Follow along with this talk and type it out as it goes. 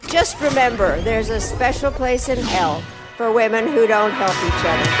Just remember, there's a special place in hell for women who don't help each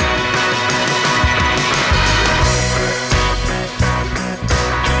other.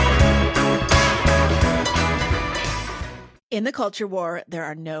 In the culture war, there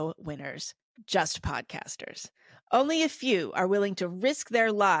are no winners, just podcasters. Only a few are willing to risk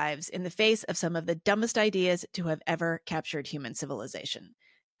their lives in the face of some of the dumbest ideas to have ever captured human civilization.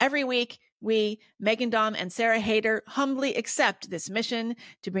 Every week, we, Megan Daum and Sarah Hayter, humbly accept this mission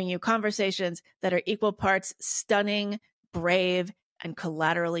to bring you conversations that are equal parts stunning, brave, and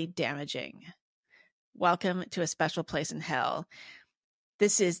collaterally damaging. Welcome to A Special Place in Hell.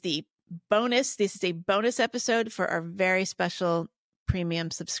 This is a bonus episode for our very special premium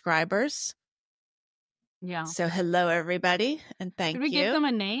subscribers. Yeah. So hello, everybody, and thank you. Did we give them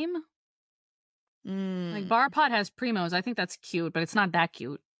a name? Like Barpod has primos. I think that's cute, but it's not that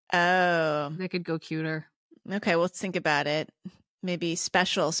cute. Oh. They could go cuter. Okay, well, let's think about it. Maybe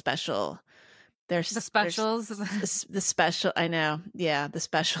special. There's the specials. The special. I know. Yeah, the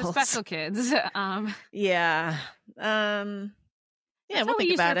specials. The special kids. Yeah. Yeah, we'll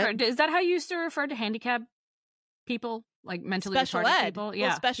think about it. Is that how you used to refer to handicapped people, like mentally special retarded ed people? Yeah,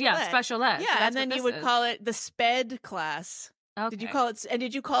 well, special ed. Special ed. Yeah, so and then you would call it the SPED class. Okay. Did you call it? And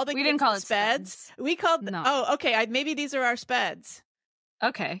did you call the? We didn't call it SPEDs. We called. No. Oh, okay. Maybe these are our SPEDs.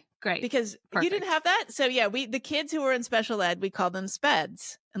 Okay, great. Because Perfect. You didn't have that, so yeah, the kids who were in special ed, we called them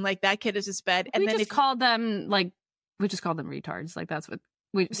SPEDs, and like that kid is a SPED. And we then just called them retards. Like that's what.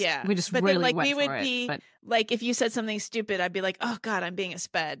 We just but really then, like, went we would for be it, but... like, if you said something stupid, I'd be like, "Oh God, I'm being a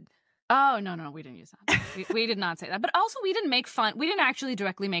SPED." Oh no, we didn't use that. we did not say that. But also, we didn't make fun. We didn't actually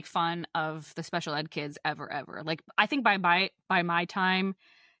directly make fun of the special ed kids ever. Like, I think by my time,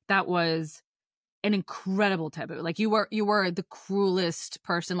 that was an incredible taboo. Like, you were the cruelest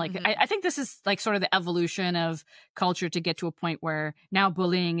person. Like, I think this is like sort of the evolution of culture to get to a point where now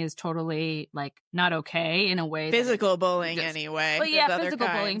bullying is totally like not okay in a way. Physical bullying, anyway. Well, yeah, physical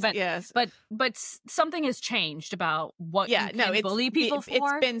bullying. But yes, but something has changed about what you can bully people for.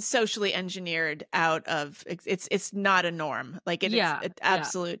 It's been socially engineered out of. It's not a norm. Like it's an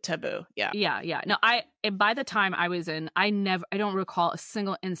absolute taboo. Yeah. No, by the time I was in, I don't recall a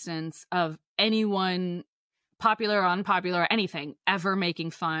single instance of anyone, popular or unpopular, anything, ever making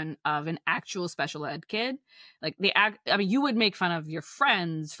fun of an actual special ed kid. Like you would make fun of your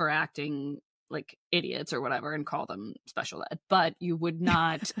friends for acting like idiots or whatever and call them special ed, but you would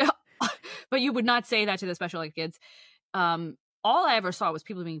not say that to the special ed kids. All I ever saw was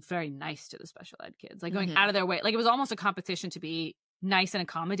people being very nice to the special ed kids, like going out of their way. Like, it was almost a competition to be nice and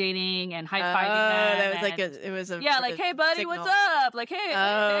accommodating and high-fiving them. That was like hey buddy, signal. what's up? Like, hey,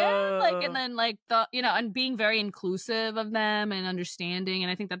 man. Like, and then like and being very inclusive of them and understanding.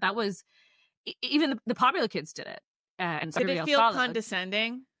 And I think that was even the popular kids did it. And did it feel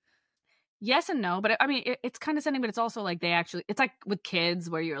condescending? Yes and no, but I mean, it's condescending, but it's also like it's like with kids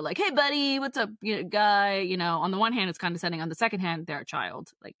where you're like, hey buddy, what's up, guy? On the one hand, it's condescending. On the second hand, they're a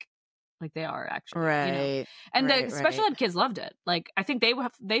child. Like they are actually, right? And the special ed kids loved it. Like, I think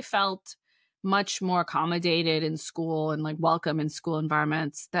they felt much more accommodated in school and like welcome in school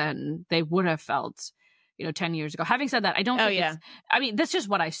environments than they would have felt, 10 years ago. Having said that, I don't think I mean, that's just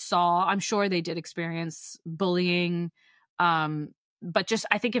what I saw. I'm sure they did experience bullying, but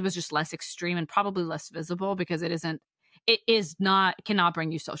I think it was just less extreme and probably less visible because cannot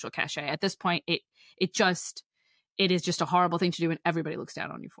bring you social cachet at this point. It is just a horrible thing to do, and everybody looks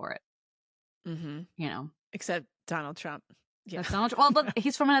down on you for it. Except Donald Trump. Yeah, well, but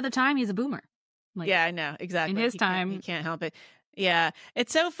he's from another time. He's a boomer. Like, yeah, I know, exactly. In his time, he can't help it. Yeah,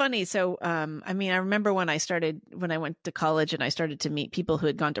 it's so funny. So, I mean, I remember when I went to college and I started to meet people who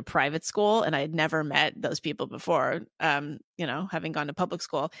had gone to private school, and I had never met those people before. Having gone to public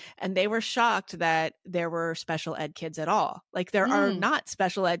school, and they were shocked that there were special ed kids at all. Like, there are not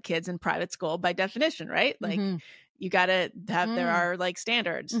special ed kids in private school by definition, right? Like. You got to have, there are like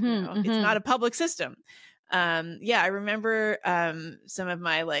standards, it's not a public system. I remember some of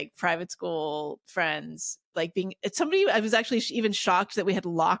my like private school friends, like I was actually even shocked that we had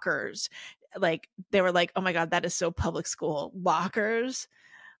lockers. Like, they were like, oh my God, that is so public school. Lockers.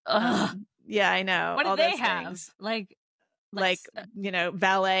 Yeah, I know. What did they have? Things. Like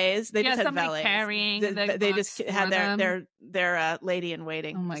valets. They just had valets carrying. They just had their lady in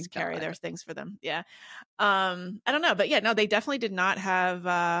waiting. Oh my just God. Carry their things for them. Yeah. I don't know, but yeah, no, they definitely did not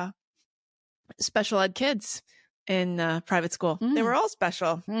have special ed kids in private school. They were all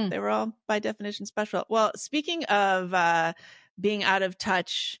special. They were all by definition special. Well, speaking of being out of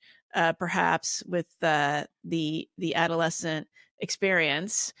touch, perhaps with the adolescent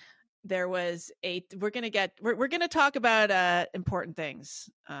experience. there was we're gonna talk about important things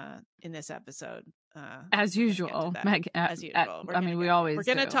in this episode. As usual, Meg. As usual, we always we're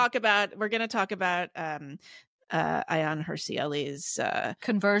gonna talk about Ayaan Hirsi Ali's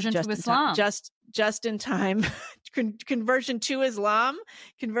conversion to Islam. Just in time conversion to Islam,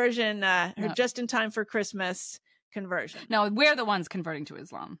 her just in time for Christmas conversion. No, we're the ones converting to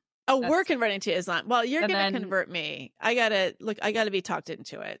Islam. Oh, we're converting to Islam. Well, you're going to convert me. I gotta be talked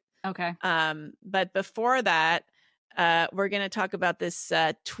into it. Okay. But before that, we're going to talk about this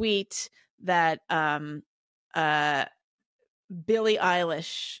tweet that Billie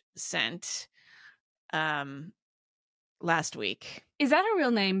Eilish sent last week. Is that her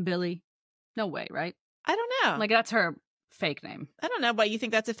real name, Billie? No way, right? I don't know. Like, that's her fake name. I don't know. Why you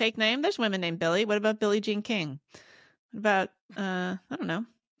think that's a fake name? There's women named Billie. What about Billie Jean King? What about I don't know.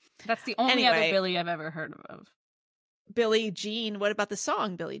 That's the only other Billie I've ever heard of. Billie Jean. What about the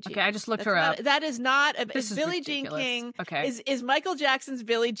song Billie Jean? Okay, I just looked her up. That is not a this Billie is Jean King. Okay, is Michael Jackson's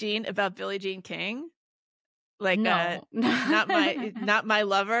Billie Jean about Billie Jean King? Like, no. not my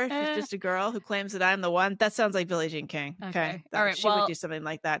lover. She's just a girl who claims that I'm the one. That sounds like Billie Jean King. Okay. All right. She would do something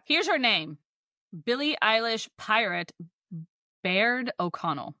like that. Here's her name: Billie Eilish Pirate Baird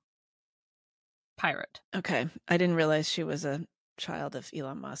O'Connell. Pirate. Okay, I didn't realize she was a child of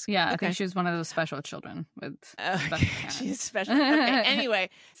Elon Musk. Yeah, okay. I think she was one of those special children with she's special. Okay. Anyway,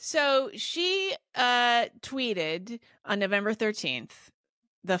 so she tweeted on November 13th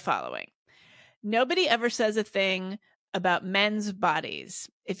the following: nobody ever says a thing about men's bodies.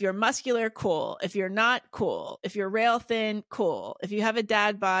 If you're muscular, cool. If you're not, cool. If you're rail thin, cool. If you have a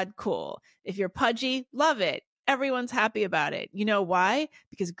dad bod, cool. If you're pudgy, love it. Everyone's happy about it. You know why?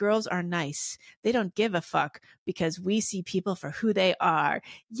 Because girls are nice. They don't give a fuck because we see people for who they are.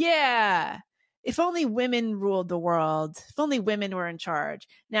 Yeah. If only women ruled the world. If only women were in charge.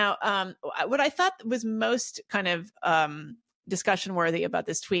 Now, what I thought was most kind of discussion worthy about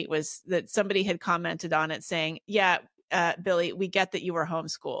this tweet was that somebody had commented on it saying, yeah, Billie, we get that you were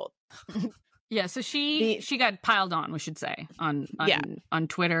homeschooled. Yeah, so she got piled on, we should say, on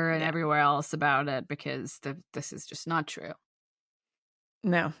Twitter and everywhere else about it because this is just not true.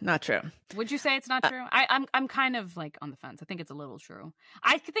 No, not true. Would you say it's not true? I'm kind of like on the fence. I think it's a little true.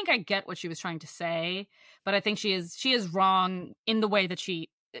 I think I get what she was trying to say, but I think she is wrong in the way that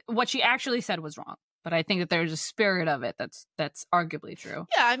what she actually said was wrong. But I think that there's a spirit of it that's arguably true.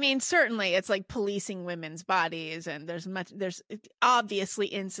 Yeah, I mean, certainly it's like policing women's bodies, and there's obviously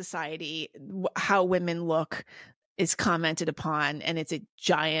in society how women look is commented upon, and it's a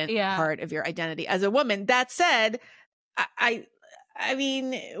giant part of your identity as a woman. That said, I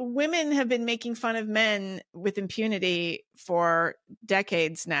mean, women have been making fun of men with impunity for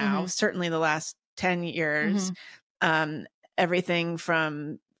decades now, mm-hmm. certainly the last 10 years. Mm-hmm. Everything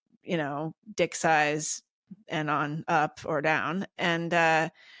from dick size and on up or down. And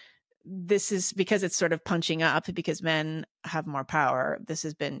this is because it's sort of punching up because men have more power. This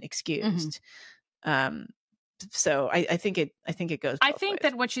has been excused. Mm-hmm. So I think it goes. I think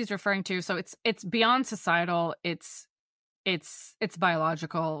ways. That what she's referring to, so it's beyond societal. It's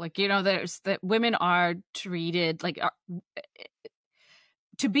biological. Like, there's that women are treated like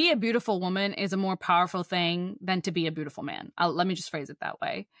to be a beautiful woman is a more powerful thing than to be a beautiful man. Let me just phrase it that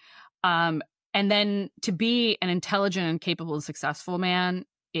way. And then to be an intelligent and capable and successful man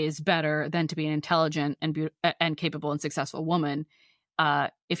is better than to be an intelligent and capable and successful woman.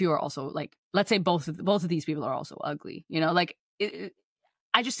 If you are also like, let's say both of these people are also ugly,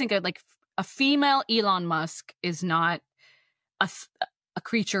 I just think like a female Elon Musk is not a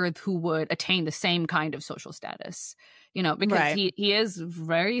creature who would attain the same kind of social status, because right. he is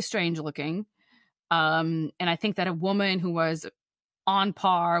very strange looking. And I think that a woman who was on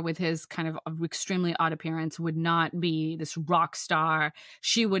par with his kind of extremely odd appearance would not be this rock star.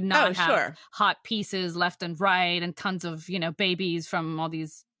 She would not have hot pieces left and right and tons of, babies from all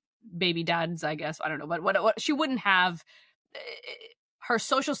these baby dads, I guess. I don't know. But what she wouldn't have, her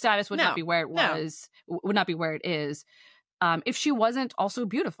social status would not be where it was, would not be where it is. If she wasn't also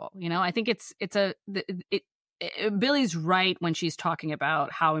beautiful, I think Billie's right when she's talking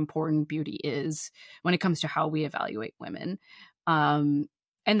about how important beauty is when it comes to how we evaluate women. And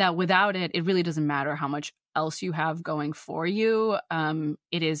that without it, it really doesn't matter how much else you have going for you.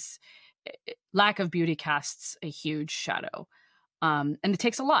 Lack of beauty casts a huge shadow. And it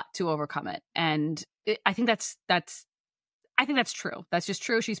takes a lot to overcome it. And I think that's true. That's just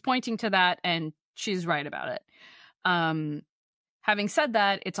true. She's pointing to that and she's right about it. Having said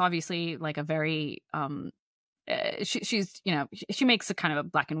that, it's obviously like a very, she makes a kind of a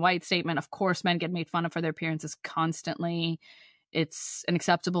black and white statement. Of course, men get made fun of for their appearances constantly. it's an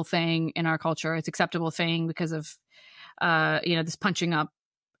acceptable thing in our culture. It's acceptable thing because of, this punching up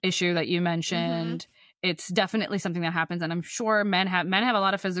issue that you mentioned. It's definitely something that happens. And I'm sure men have a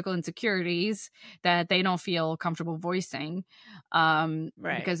lot of physical insecurities that they don't feel comfortable voicing. Right.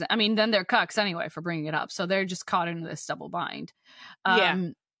 Because, then they're cucks anyway for bringing it up. So they're just caught in this double bind.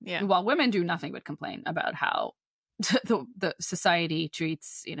 While women do nothing but complain about how the society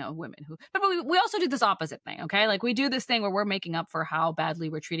treats, women but we also do this opposite thing. Okay. Like we do this thing where we're making up for how badly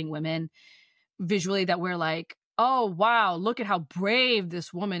we're treating women visually, that we're like, oh, wow, look at how brave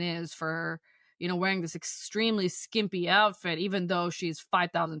this woman is for, wearing this extremely skimpy outfit, even though she's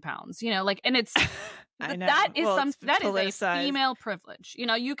 5,000 pounds, and it's, I know. That is a female privilege.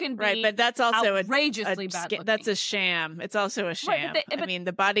 You can be right, but that's also outrageously bad looking. That's a sham. It's also a sham. Right,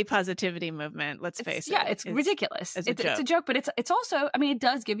 the body positivity movement, let's face it. Yeah, it's ridiculous. It's a joke, but it's also, it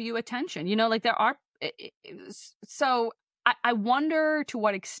does give you attention. Like there are, so I wonder to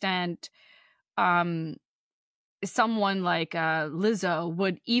what extent, someone like Lizzo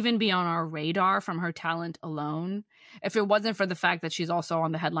would even be on our radar from her talent alone if it wasn't for the fact that she's also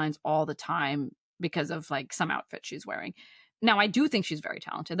on the headlines all the time because of like some outfit she's wearing. Now, I do think she's very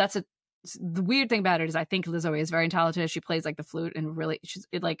talented. The weird thing about it is I think Lizzo is very talented. She plays like the flute and really she's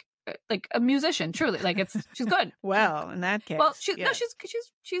like a musician, truly. Like she's good. Well, in that case. Well, she's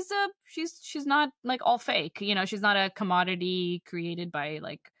not like all fake. She's not a commodity created by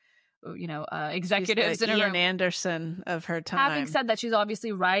like executives. She's the Ian Anderson of her time. Having said that, she's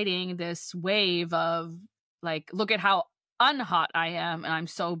obviously riding this wave of like, look at how unhot I am, and I'm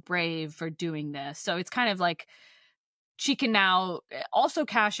so brave for doing this. So it's kind of like she can now also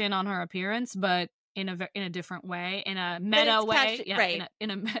cash in on her appearance, but in a different way, in a meta way, right?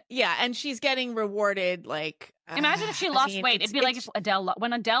 And she's getting rewarded. Like, imagine if she lost weight. It'd be like if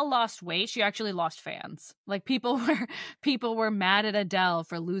when Adele lost weight, she actually lost fans. Like people were mad at Adele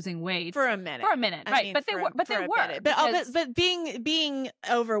for losing weight for a minute, right? But they were. But being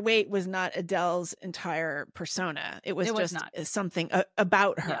overweight was not Adele's entire persona. It was just something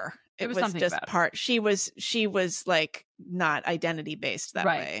about her. Yeah, it was just part. She was like not identity based that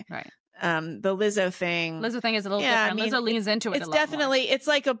way. Right. The Lizzo thing is a little different. Lizzo leans into it. It's definitely more. It's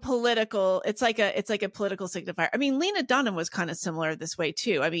like a political signifier. Lena Dunham was kind of similar this way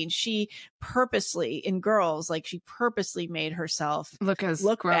too. She purposely in Girls, like she purposely made herself look gross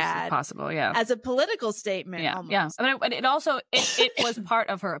bad as possible. Yeah, as a political statement. Yeah, almost. Yeah. It also it was part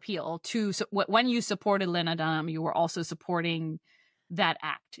of her appeal to when you supported Lena Dunham, you were also supporting that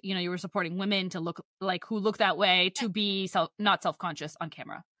act. You were supporting women to look like who look that way, to be not self-conscious on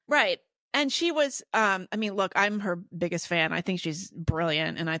camera. Right. And she was, look, I'm her biggest fan. I think she's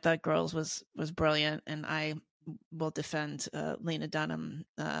brilliant. And I thought Girls was brilliant. And I will defend Lena Dunham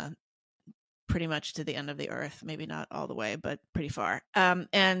pretty much to the end of the earth. Maybe not all the way, but pretty far. And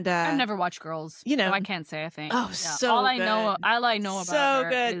I've never watched Girls. So I can't say a thing. Oh, so all good. All I know about so her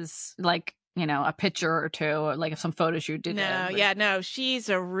good. is like, a picture or two, or like some photo shoot did. No, she's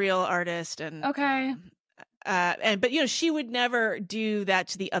a real artist. And okay. But she would never do that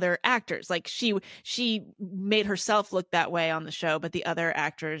to the other actors. Like she made herself look that way on the show, but the other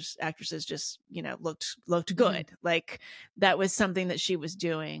actresses just looked good. Mm-hmm. Like that was something that she was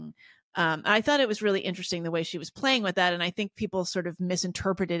doing. I thought it was really interesting the way she was playing with that, and I think people sort of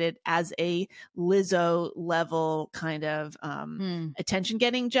misinterpreted it as a Lizzo level kind of attention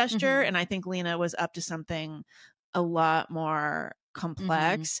getting gesture, and I think Lena was up to something a lot more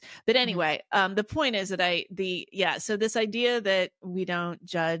complex. But anyway, the point is that so this idea that we don't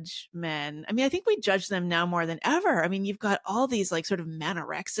judge men, I think we judge them now more than ever. You've got all these like sort of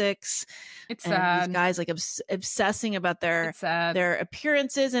manorexics, it's and sad. These guys like obsessing about their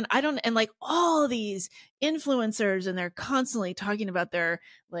appearances, and like all these influencers, and they're constantly talking about their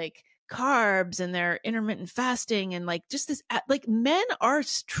like carbs and their intermittent fasting, and like just this, like men are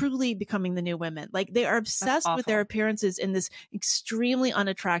truly becoming the new women. Like they are obsessed with their appearances in this extremely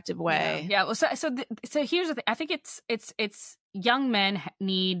unattractive way. Yeah. Well, so here's the thing. I think it's young men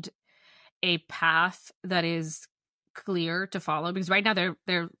need a path that is clear to follow, because right now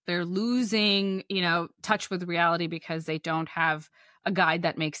they're losing touch with reality because they don't have a guide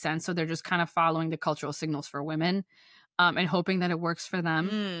that makes sense. So they're just kind of following the cultural signals for women. And hoping that it works for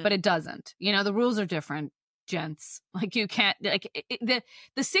them, but it doesn't. The rules are different, gents. Like you can't the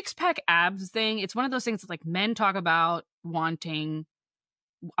 6-pack abs thing. It's one of those things that like men talk about wanting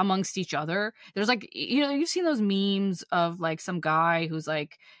amongst each other. There's like you've seen those memes of like some guy who's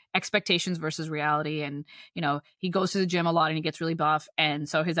like expectations versus reality, and he goes to the gym a lot and he gets really buff, and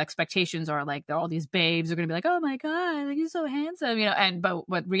so his expectations are like all these babes are gonna be like, oh my god, like, he's so handsome, but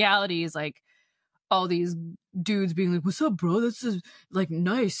what reality is like, all these dudes being like, "What's up, bro? That's just like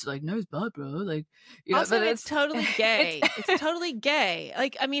nice butt, bro." Like, you know, also, but it's totally gay. It's totally gay.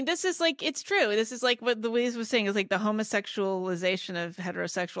 Like, I mean, this is like, it's true. This is like what Louise was saying is like the homosexualization of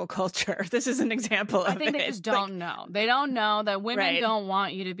heterosexual culture. This is an example of it. I think they just don't know. They don't know that women don't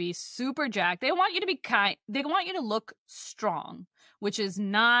want you to be super jacked. They want you to be kind. They want you to look strong, which is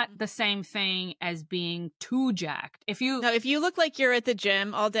not the same thing as being too jacked. If you look like you're at the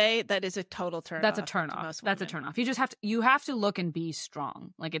gym all day, that is a total turn. That's a turn off. That's a turn off. You have to look and be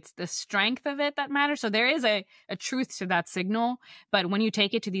strong. Like, it's the strength of it that matters. So there is a truth to that signal. But when you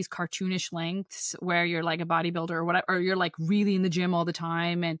take it to these cartoonish lengths where you're like a bodybuilder or whatever, or you're like really in the gym all the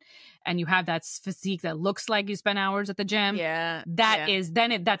time and you have that physique that looks like you spend hours at the gym.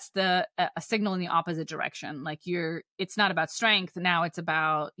 That's a signal in the opposite direction. Like, it's not about strength. Now it's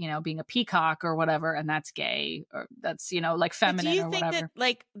about, you know, being a peacock or whatever. And that's gay, or that's, you know, like feminine or whatever. Do you think that,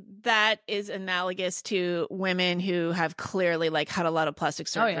 like, that is analogous to women who have clearly like had a lot of plastic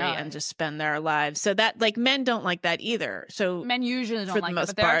surgery and just spend their lives? So that, like, men don't like that either. So men usually don't like it,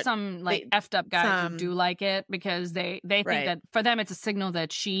 but there are some like effed up guys who do like it because they think that for them it's a signal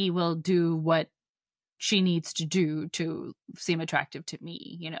that she will do what she needs to do to seem attractive to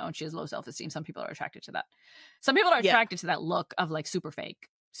me, you know, and she has low self-esteem. Some people are attracted to that. Some people are attracted to that look of like super fake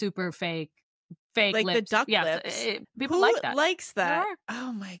like lips. the duck lips. People Who like that. Likes that?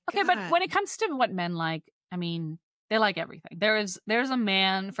 Oh my god. Okay, but when it comes to what men like, I mean, they like everything. There's a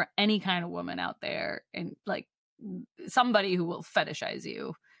man for any kind of woman out there, and like somebody who will fetishize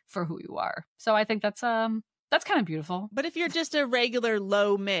you for who you are. So I think that's kind of beautiful. But if you're just a regular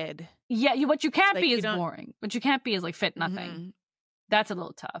low mid, what you can't be is boring. What you can't be is like fit nothing. Mm-hmm. That's a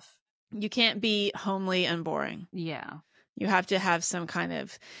little tough. You can't be homely and boring. Yeah. You have to have some kind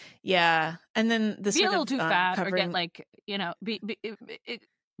of, and then the be a little too fat, or get like, you know, be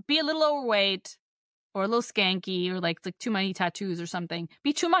a little overweight, or a little skanky, or like too many tattoos or something.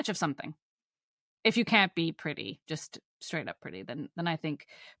 Be too much of something. If you can't be pretty, just straight up pretty, then I think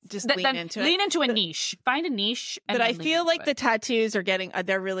just lean into a niche. Find a niche. But I feel like the tattoos are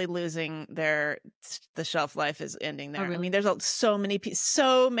they're really losing the shelf life is ending there. Oh, really? I mean, there's so many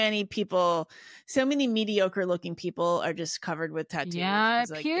people, so many mediocre looking people are just covered with tattoos. Yeah,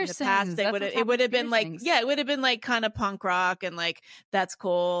 like, piercings. In the past, it would have been like kind of punk rock and like that's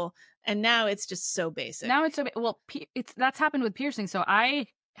cool. And now it's just so basic. Now it's that's happened with piercing. So I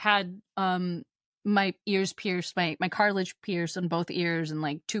had my ears pierced, my cartilage pierced on both ears, and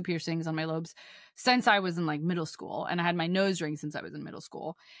like 2 piercings on my lobes since I was in like middle school, and I had my nose ring since I was in middle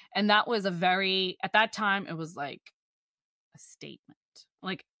school. And that was at that time it was like a statement,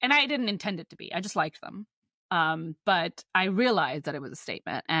 like, and I didn't intend it to be, I just liked them. But I realized that it was a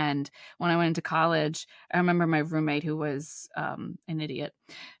statement. And when I went into college, I remember my roommate, who was an idiot,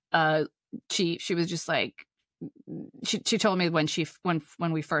 she was just like, she told me when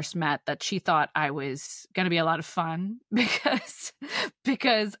we first met that she thought I was going to be a lot of fun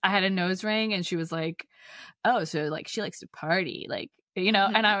because I had a nose ring, and she was like, oh, so like she likes to party, like, you know.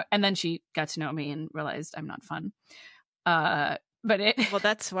 And then she got to know me and realized I'm not fun. Well,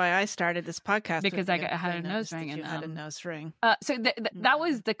 that's why I started this podcast, because I had a nose ring, and you had a nose ring. So that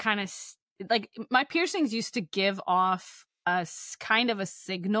was the kind of like, my piercings used to give off a kind of a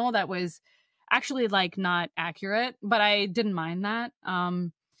signal that was actually like not accurate, but I didn't mind that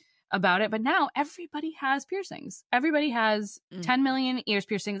about it. But now everybody has piercings. Everybody has 10 million ears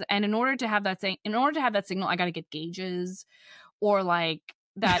piercings, and in order to have that signal, I got to get gauges, or like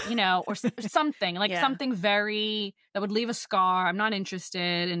that, you know, or something like something very that would leave a scar. I'm not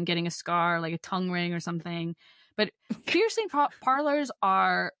interested in getting a scar, like a tongue ring or something. But piercing parlors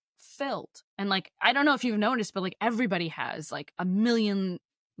are filled, and like, I don't know if you've noticed, but like everybody has like a million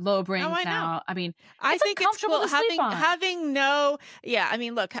lobe rings now. I mean, I think it's cool having no. Yeah, I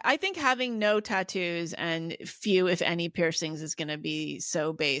mean, look, I think having no tattoos and few, if any, piercings is going to be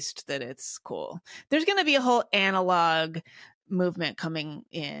so based that it's cool. There's going to be a whole analog movement coming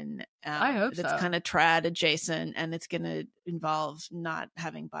in. I hope that's kind of trad adjacent, and it's going to involve not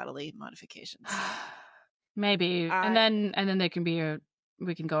having bodily modifications. Maybe, and then there can be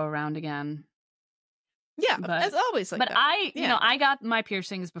we can go around again. Yeah, as always. But you know, I got my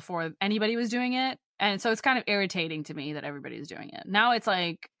piercings before anybody was doing it, and so it's kind of irritating to me that everybody's doing it now. It's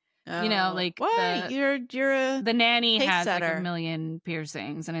like, you know, like the nanny has like 1 million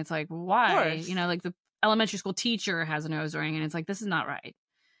piercings, and it's like, why? You know, like the elementary school teacher has a nose ring, and it's like, this is not right.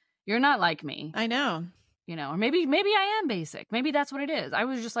 You're not like me. I know. You know, or maybe I am basic. Maybe that's what it is. I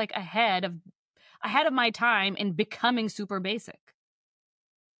was just like ahead of my time in becoming super basic.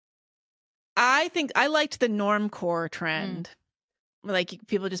 I think I liked the normcore trend. Like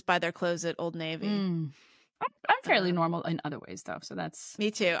people just buy their clothes at Old Navy. I'm fairly normal in other ways, though. So that's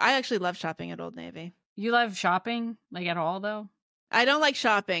me too. I actually love shopping at Old Navy. You love shopping, like at all, though? I don't like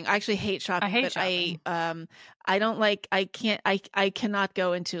shopping. I actually hate shopping. I hate shopping. I don't like. I cannot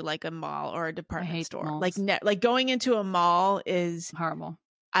go into like a mall or a department store. Malls. Like going into a mall is horrible.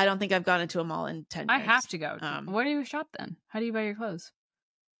 I don't think I've gone into a mall in 10 years. I have to go. Where do you shop then? How do you buy your clothes?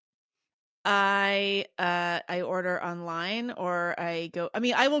 I order online, or I go. I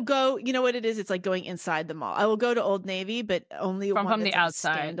mean, I will go. You know what it is? It's like going inside the mall. I will go to Old Navy, but only from the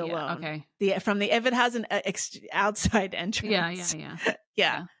outside. Standalone. Yeah, okay. If it has an outside entrance.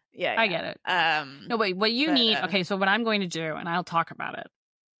 Yeah. I get it. No, wait. What you need? Okay, so what I'm going to do, and I'll talk about it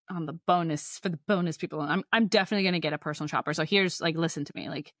on the bonus for the bonus people. I'm definitely going to get a personal shopper. So here's listen to me.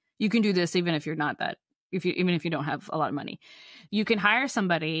 Like you can do this even if you're not that. Even if you don't have a lot of money, you can hire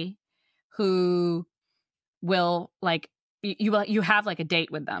somebody who will you have like a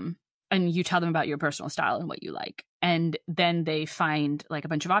date with them, and you tell them about your personal style and what you like, and then they find like a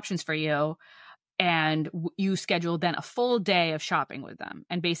bunch of options for you, and you schedule then a full day of shopping with them,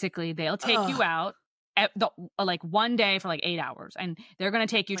 and basically they'll take you out like one day for like 8 hours, and they're going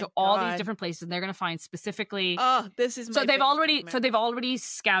to take you to all these different places, and they're going to find specifically this is so they've already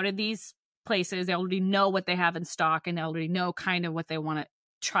scouted these places. They already know what they have in stock, and they already know kind of what they want to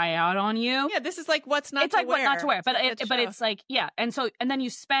try out on you. Yeah, this is like what's not it's to like wear. What not to wear, but it's like, yeah. And so, and then you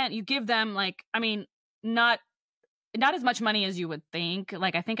give them like, I mean, not as much money as you would think.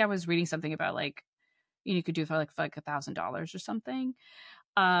 Like, I think I was reading something about like, you could do for like $1,000 or something.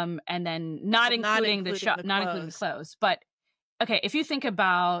 And then not including the shop, not including the clothes. But okay, if you think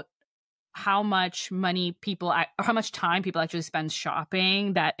about how much money or how much time people actually spend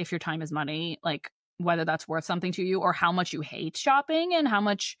shopping, that if your time is money, like whether that's worth something to you, or how much you hate shopping and how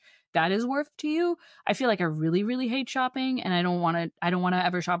much that is worth to you. I feel like I really, really hate shopping, and I don't want to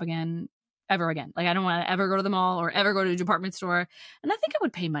ever shop ever again. Like I don't want to ever go to the mall or ever go to a department store. And I think I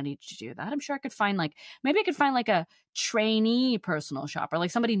would pay money to do that. I'm sure I could find maybe I could find like a trainee personal shopper,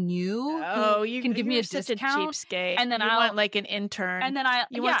 like somebody new who can give me a discount. A cheapskate. And then you want like an intern. And then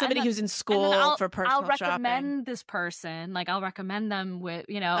want somebody who's in school for personal shopping. I'll recommend this person. Like I'll recommend them with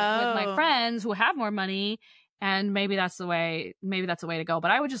with my friends who have more money. And maybe that's the way to go.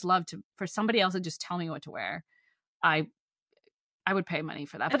 But I would just love for somebody else to just tell me what to wear. I would pay money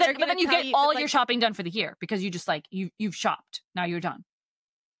for that. But then you get all your shopping done for the year, because you just you've shopped. Now you're done.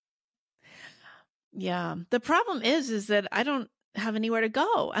 Yeah. The problem is that I don't have anywhere to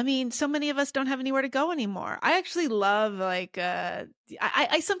go. I mean, so many of us don't have anywhere to go anymore. I actually love I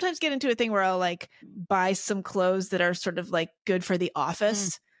sometimes get into a thing where I'll like buy some clothes that are sort of like good for the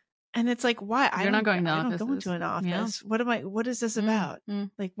office. And it's like, why? You're not going to I don't go into an office. Yeah. What is this about?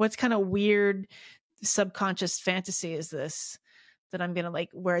 Like, what kind of weird subconscious fantasy is this? That I'm going to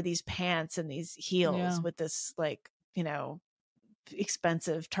like wear these pants and these heels with this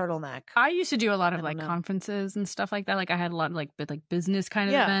expensive turtleneck. I used to do a lot of conferences and stuff like that. Like I had a lot of like business kind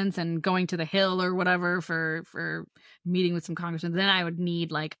of events, and going to the Hill or whatever for meeting with some congressmen. Then I would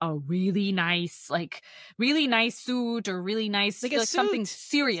need like a really nice suit, or really nice, like something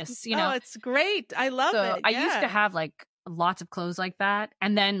serious, Oh, it's great. I love it. I used to have like lots of clothes like that,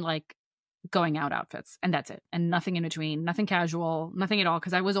 and then like going out outfits, and that's it, and nothing in between, nothing casual, nothing at all,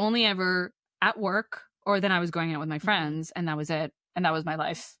 because I was only ever at work, or then I was going out with my friends, and that was it, and that was my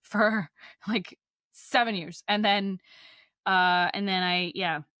life for like 7 years, and then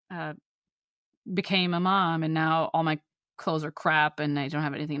I became a mom, and now all my clothes are crap, and I don't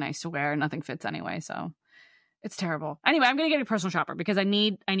have anything nice to wear, and nothing fits anyway, so it's terrible. Anyway, I'm gonna get a personal shopper, because I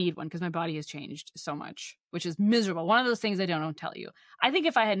need one, because my body has changed so much, which is miserable. One of those things I don't tell you. I think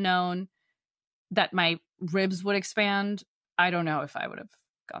if I had known that my ribs would expand, I don't know if I would have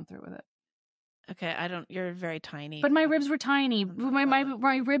gone through with it. Okay, you're very tiny. But my ribs were tiny.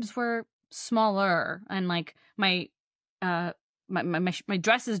 My ribs were smaller, and like my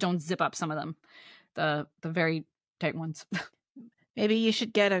dresses don't zip up, some of them. The very tight ones. Maybe you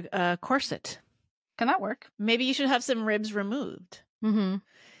should get a corset. Can that work? Maybe you should have some ribs removed. Mm-hmm.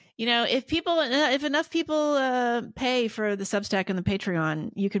 If enough people pay for the Substack and the Patreon,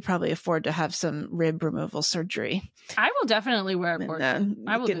 you could probably afford to have some rib removal surgery. I will definitely wear a corset.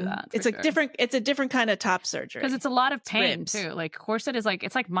 I will do that. It's a different kind of top surgery, because it's a lot of pain too. Like corset is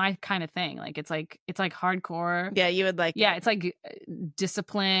it's like my kind of thing. Like it's like hardcore. Yeah, you would like. Yeah, it's like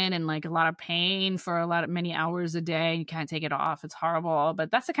discipline and like a lot of pain for many hours a day. You can't take it off. It's horrible, but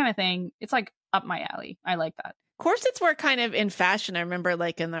that's the kind of thing. It's like up my alley. I like that. Corsets were kind of in fashion. I remember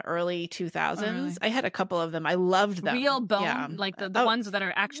like in the early 2000s. really? I had a couple of them. I loved them. Real bone, Yeah. like the ones that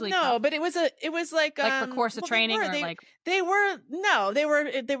are actually No, tough? but it was like for corset training they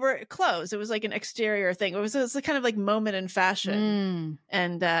were clothes. It was like an exterior thing. It was a kind of like moment in fashion.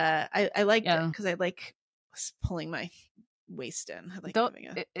 And I liked it because I like pulling my waist in. I like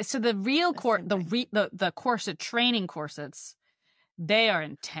having so the real the corset training corsets, they are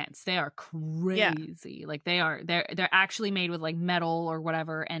intense. They are crazy. Yeah. Like they're actually made with like metal or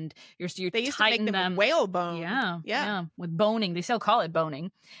whatever, and you're they used to make them with whale bone. Yeah, with boning. They still call it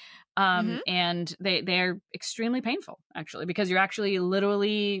boning. And they're extremely painful actually, because you're actually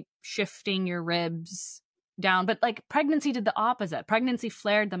literally shifting your ribs down. But like pregnancy did the opposite. Pregnancy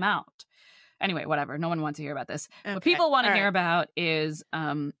flared them out. Anyway, whatever. No one wants to hear about this. Okay. What people want to hear about is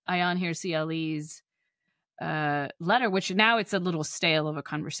Ayaan Hirsi Ali's letter, which now it's a little stale of a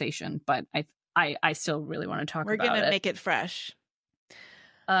conversation, but I still really want to talk about it. We're gonna make it fresh.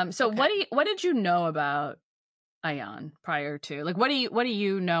 So okay. What did you know about Ayaan prior to, like, what do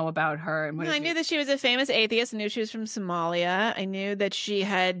you know about her? And I knew that she was a famous atheist. I knew she was from Somalia. I knew that she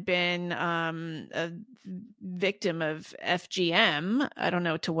had been a victim of FGM. I don't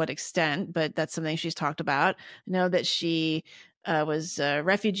know to what extent, but that's something she's talked about. I know that she was a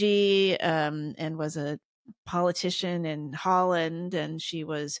refugee and was a politician in Holland, and she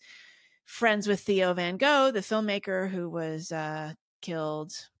was friends with Theo van Gogh, the filmmaker who was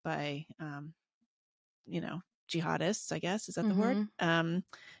killed by jihadists, I guess. Is that the word?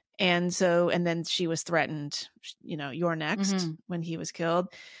 And then she was threatened, you're next, when he was killed.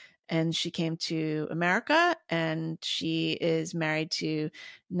 And she came to America, and she is married to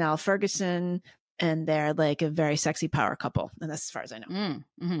Niall Ferguson, and they're like a very sexy power couple. And that's as far as I know.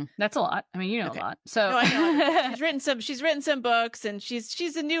 That's a lot. I mean, you know a lot. So no, I know. She's written some books, and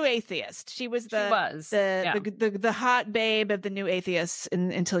she's a new atheist. She was the hot babe of the new atheists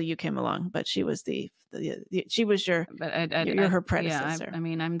until you came along. But she was she was your her predecessor. Yeah, I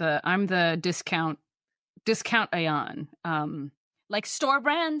mean, I'm the discount Ayaan. Like store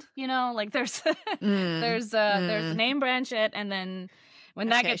brand, like there's name brand shit, and then when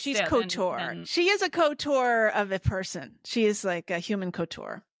that gets she's couture. Then she is a couture of a person. She is like a human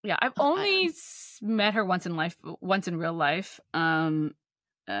couture. Yeah, I've only met her once in real life. I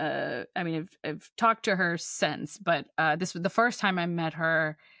mean, I've talked to her since, but this was the first time I met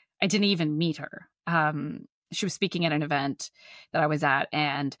her. I didn't even meet her. She was speaking at an event that I was at,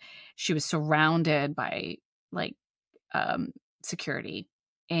 and she was surrounded by like security,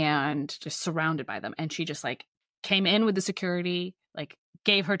 and just surrounded by them. And she just like came in with the security, like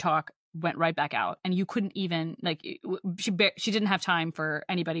gave her talk, went right back out, and you couldn't even like she didn't have time for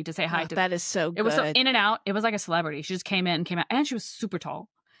anybody to say hi to. That is so good. It was so in and out. It was like a celebrity. She just came out, and she was super tall.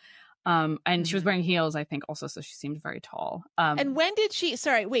 And she was wearing heels, I think, also, so she seemed very tall. And when did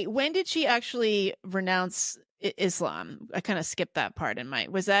she actually renounce Islam? I kind of skipped that part in my.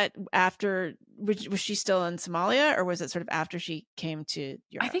 Was that after? Was she still in Somalia, or was it sort of after she came to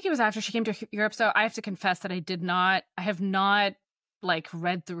Europe? I think it was after she came to Europe. So I have to confess that I have not like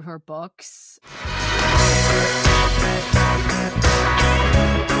read through her books.